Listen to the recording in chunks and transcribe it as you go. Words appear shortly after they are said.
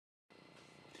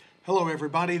Hello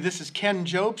everybody, this is Ken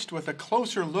Jobst with a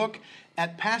closer look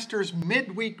at Pastor's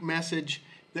midweek message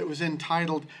that was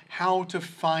entitled, How to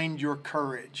Find Your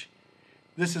Courage.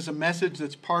 This is a message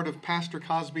that's part of Pastor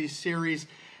Cosby's series,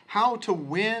 How to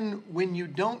Win When You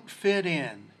Don't Fit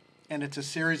In. And it's a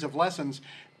series of lessons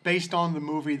based on the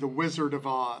movie The Wizard of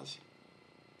Oz.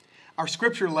 Our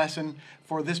scripture lesson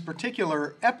for this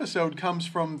particular episode comes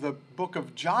from the book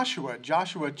of Joshua,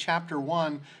 Joshua chapter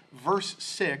 1, verse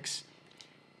 6.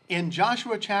 In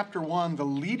Joshua chapter 1, the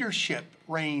leadership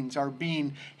reins are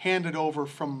being handed over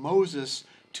from Moses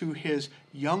to his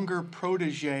younger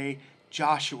protege,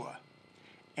 Joshua.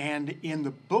 And in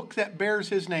the book that bears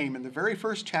his name, in the very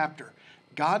first chapter,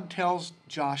 God tells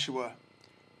Joshua,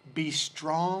 be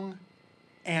strong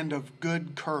and of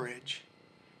good courage.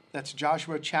 That's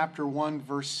Joshua chapter 1,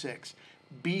 verse 6.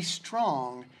 Be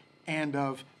strong and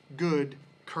of good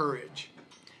courage.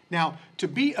 Now, to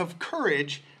be of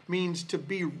courage means to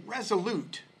be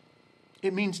resolute.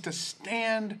 It means to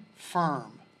stand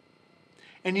firm.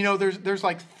 And you know, there's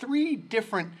like three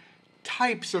different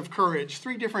types of courage,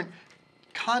 three different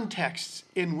contexts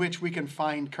in which we can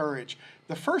find courage.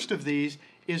 The first of these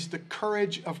is the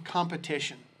courage of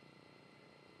competition.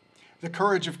 The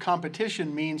courage of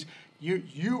competition means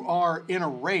you are in a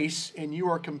race and you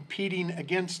are competing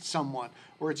against someone,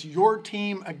 or it's your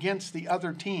team against the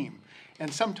other team.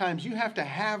 And sometimes you have to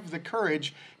have the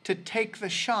courage to take the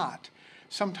shot.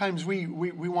 Sometimes we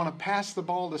want to pass the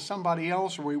ball to somebody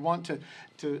else, or we want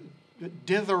to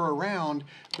dither around,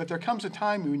 but there comes a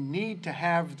time we need to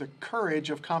have the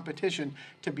courage of competition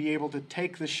to be able to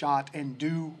take the shot and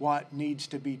do what needs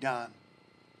to be done.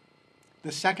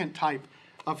 The second type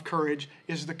of courage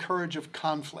is the courage of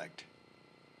conflict.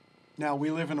 Now, we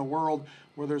live in a world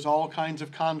where there's all kinds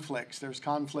of conflicts. There's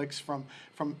conflicts from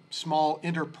small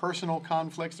interpersonal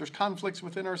conflicts. There's conflicts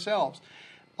within ourselves,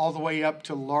 all the way up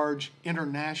to large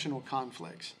international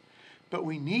conflicts. But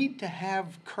we need to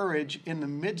have courage in the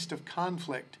midst of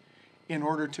conflict in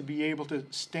order to be able to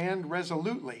stand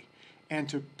resolutely and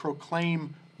to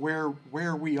proclaim where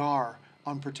we are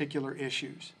on particular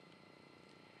issues.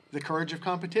 The courage of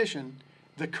competition,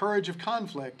 the courage of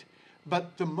conflict,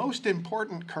 but the most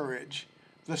important courage,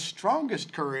 the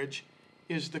strongest courage,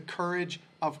 is the courage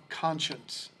of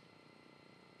conscience.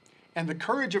 And the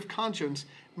courage of conscience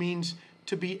means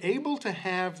to be able to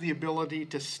have the ability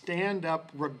to stand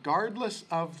up regardless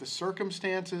of the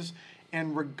circumstances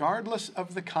and regardless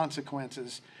of the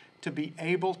consequences, to be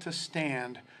able to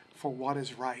stand for what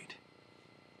is right.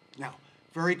 Now,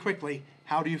 very quickly,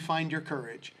 how do you find your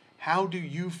courage? How do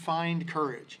you find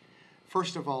courage?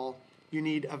 First of all, you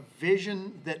need a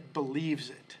vision that believes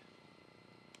it.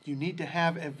 You need to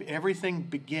have, everything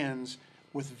begins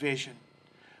with vision.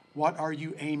 What are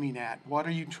you aiming at? What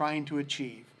are you trying to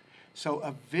achieve? So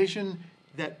a vision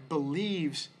that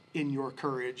believes in your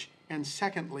courage. And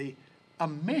secondly, a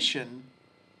mission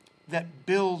that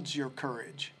builds your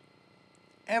courage.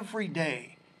 Every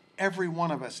day, every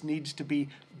one of us needs to be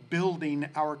building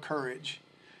our courage.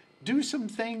 Do some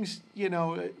things,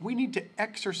 we need to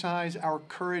exercise our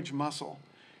courage muscle,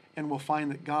 and we'll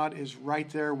find that God is right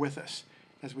there with us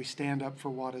as we stand up for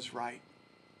what is right.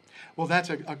 Well, that's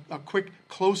a quick,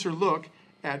 closer look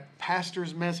at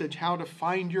Pastor's message, How to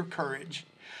Find Your Courage.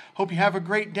 Hope you have a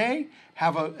great day.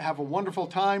 Have a wonderful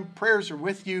time. Prayers are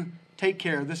with you. Take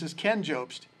care. This is Ken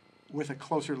Jobst with a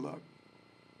closer look.